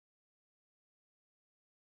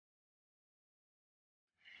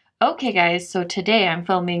Okay guys, so today I'm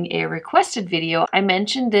filming a requested video. I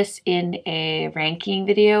mentioned this in a ranking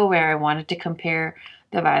video where I wanted to compare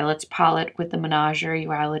the Violets palette with the Menagerie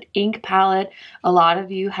Violet Ink palette. A lot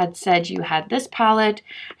of you had said you had this palette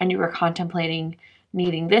and you were contemplating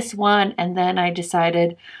needing this one, and then I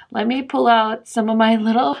decided let me pull out some of my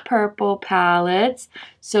little purple palettes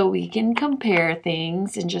so we can compare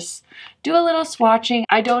things and just do a little swatching.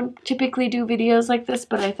 I don't typically do videos like this,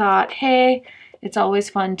 but I thought, hey, it's always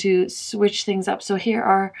fun to switch things up. So here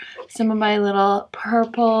are some of my little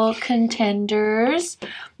purple contenders.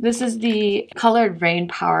 This is the Colored Rain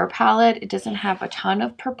Power palette. It doesn't have a ton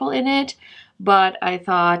of purple in it, but I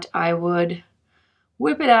thought I would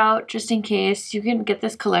whip it out just in case. You can get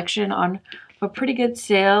this collection on a pretty good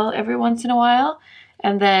sale every once in a while.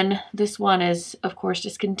 And then this one is, of course,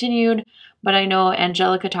 discontinued, but I know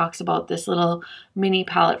Angelica talks about this little mini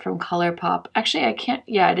palette from ColourPop. Actually, I can't,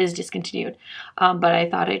 yeah, it is discontinued, but I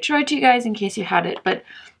thought I'd show it to you guys in case you had it. But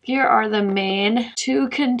here are the main two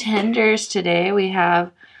contenders today. We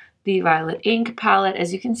have the Violet Ink palette,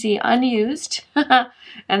 as you can see, unused.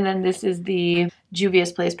 And then this is the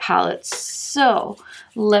Juvia's Place palette. So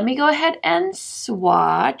let me go ahead and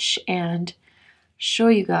swatch and show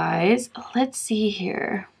you guys. Let's see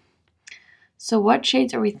here. So what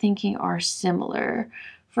shades are we thinking are similar?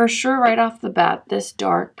 For sure, right off the bat, this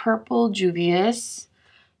dark purple Juvia's.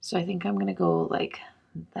 So I think I'm gonna go like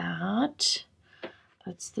that.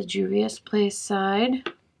 That's the Juvia's Place side.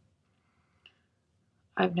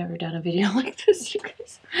 I've never done a video like this, you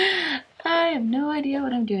guys. I have no idea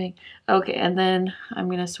what I'm doing. Okay, and then I'm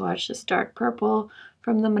gonna swatch this dark purple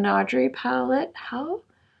from the Menagerie palette. How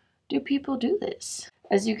do people do this?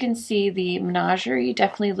 As you can see, the Menagerie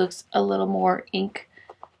definitely looks a little more ink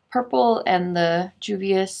purple and the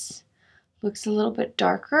Juvia's looks a little bit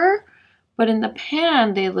darker, but in the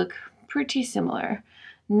pan they look pretty similar.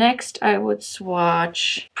 Next, I would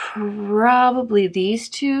swatch probably these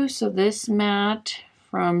two. So this matte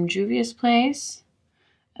from Juvia's Place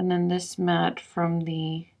and then this matte from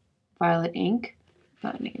the Violet Ink.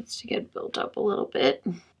 That needs to get built up a little bit.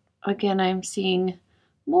 Again, I'm seeing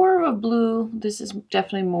more of a blue. This is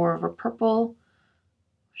definitely more of a purple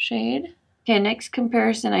shade. Okay, next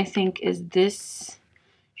comparison I think is this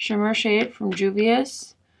shimmer shade from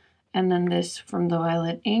Juvia's and then this from the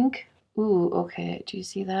Violet Ink. Ooh, okay, do you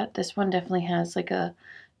see that? This one definitely has like a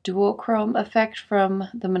duochrome effect from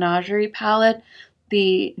the Menagerie palette.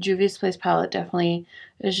 The Juvia's Place palette definitely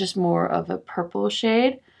is just more of a purple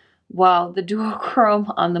shade, while the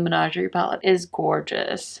duochrome on the Menagerie palette is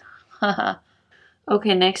gorgeous. Haha.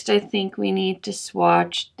 Okay, next I think we need to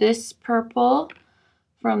swatch this purple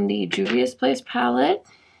from the Juvia's Place palette.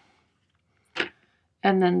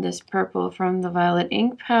 And then this purple from the Violet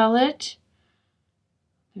Ink palette.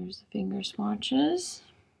 There's the finger swatches.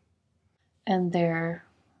 And there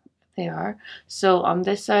they are. So on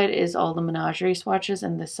this side is all the Menagerie swatches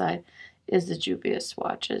and this side is the Juvia's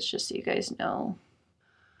swatches, just so you guys know.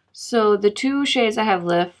 So the two shades I have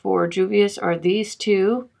left for Juvia's are these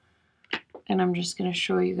two. And I'm just going to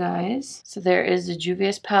show you guys. So there is the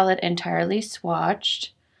Juvia's palette entirely swatched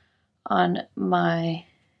on my,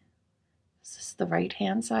 is this the right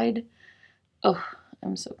hand side? Oh,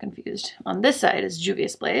 I'm so confused. On this side is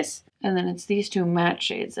Juvia's Place. And then it's these two matte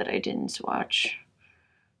shades that I didn't swatch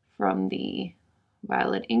from the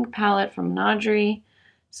Violet Ink palette from Menagerie.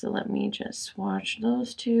 So let me just swatch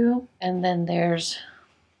those two. And then there's,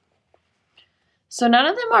 so none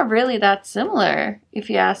of them are really that similar, if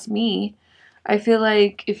you ask me. I feel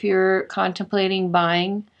like if you're contemplating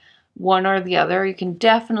buying one or the other, you can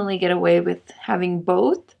definitely get away with having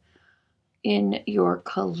both in your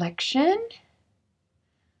collection.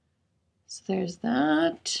 So there's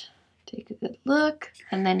that. Take a good look.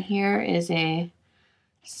 And then here is a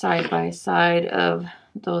side by side of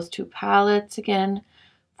those two palettes again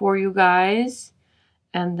for you guys.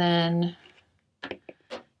 And then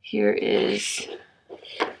here is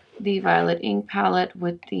the Violet Ink palette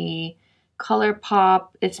with the ColourPop,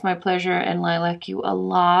 It's My Pleasure, and Lilac You a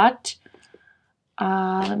Lot.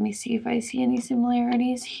 Let me see if I see any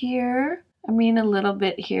similarities here. I mean, a little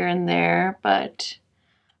bit here and there, but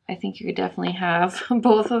I think you could definitely have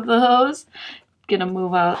both of those. Gonna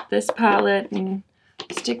move out this palette and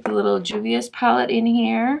stick the little Juvia's palette in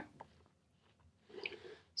here.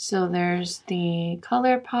 So there's the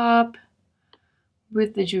ColourPop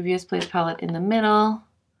with the Juvia's Place palette in the middle.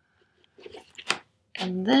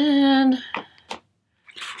 And then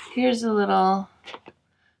here's a little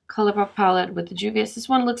ColourPop palette with the Juvia's. This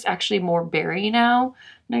one looks actually more berry now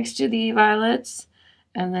next to the violets.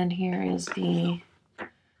 And then here is the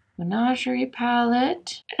Menagerie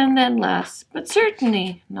palette. And then last but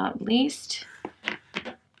certainly not least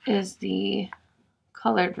is the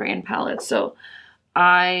Colored Rain palette. So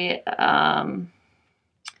I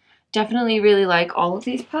definitely really like all of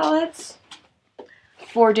these palettes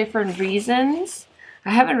for different reasons.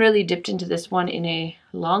 I haven't really dipped into this one in a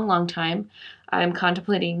long time. I'm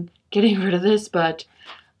contemplating getting rid of this, but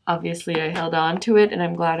obviously I held on to it and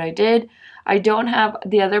I'm glad I did. I don't have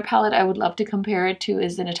the other palette I would love to compare it to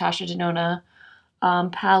is the Natasha Denona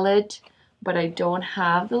palette, but I don't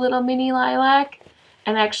have the little mini lilac.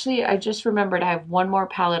 And actually, I just remembered I have one more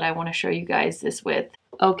palette I want to show you guys this with.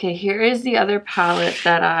 Okay, here is the other palette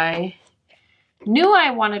that I knew I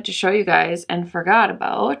wanted to show you guys and forgot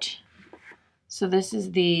about. So this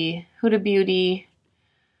is the Huda Beauty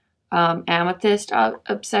Amethyst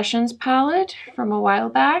Obsessions palette from a while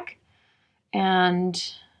back. And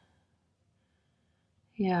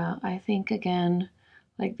yeah, I think again,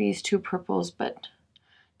 like these two purples, but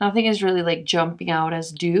nothing is really like jumping out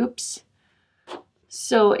as dupes.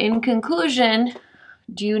 So in conclusion,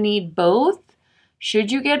 do you need both?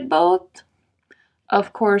 Should you get both?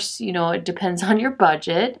 Of course, you know, it depends on your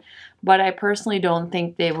budget, but I personally don't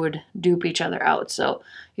think they would dupe each other out. So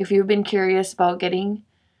if you've been curious about getting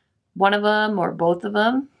one of them or both of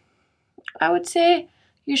them, I would say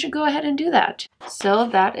you should go ahead and do that. So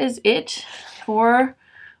that is it for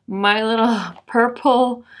my little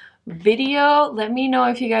purple video. Let me know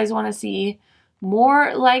if you guys want to see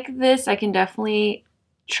more like this. I can definitely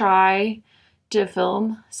try to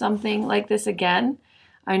film something like this again.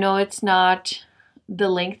 I know it's not the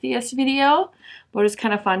lengthiest video, but it's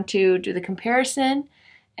kind of fun to do the comparison,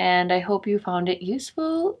 and I hope you found it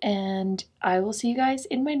useful, and I will see you guys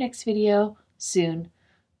in my next video soon.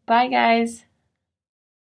 Bye guys.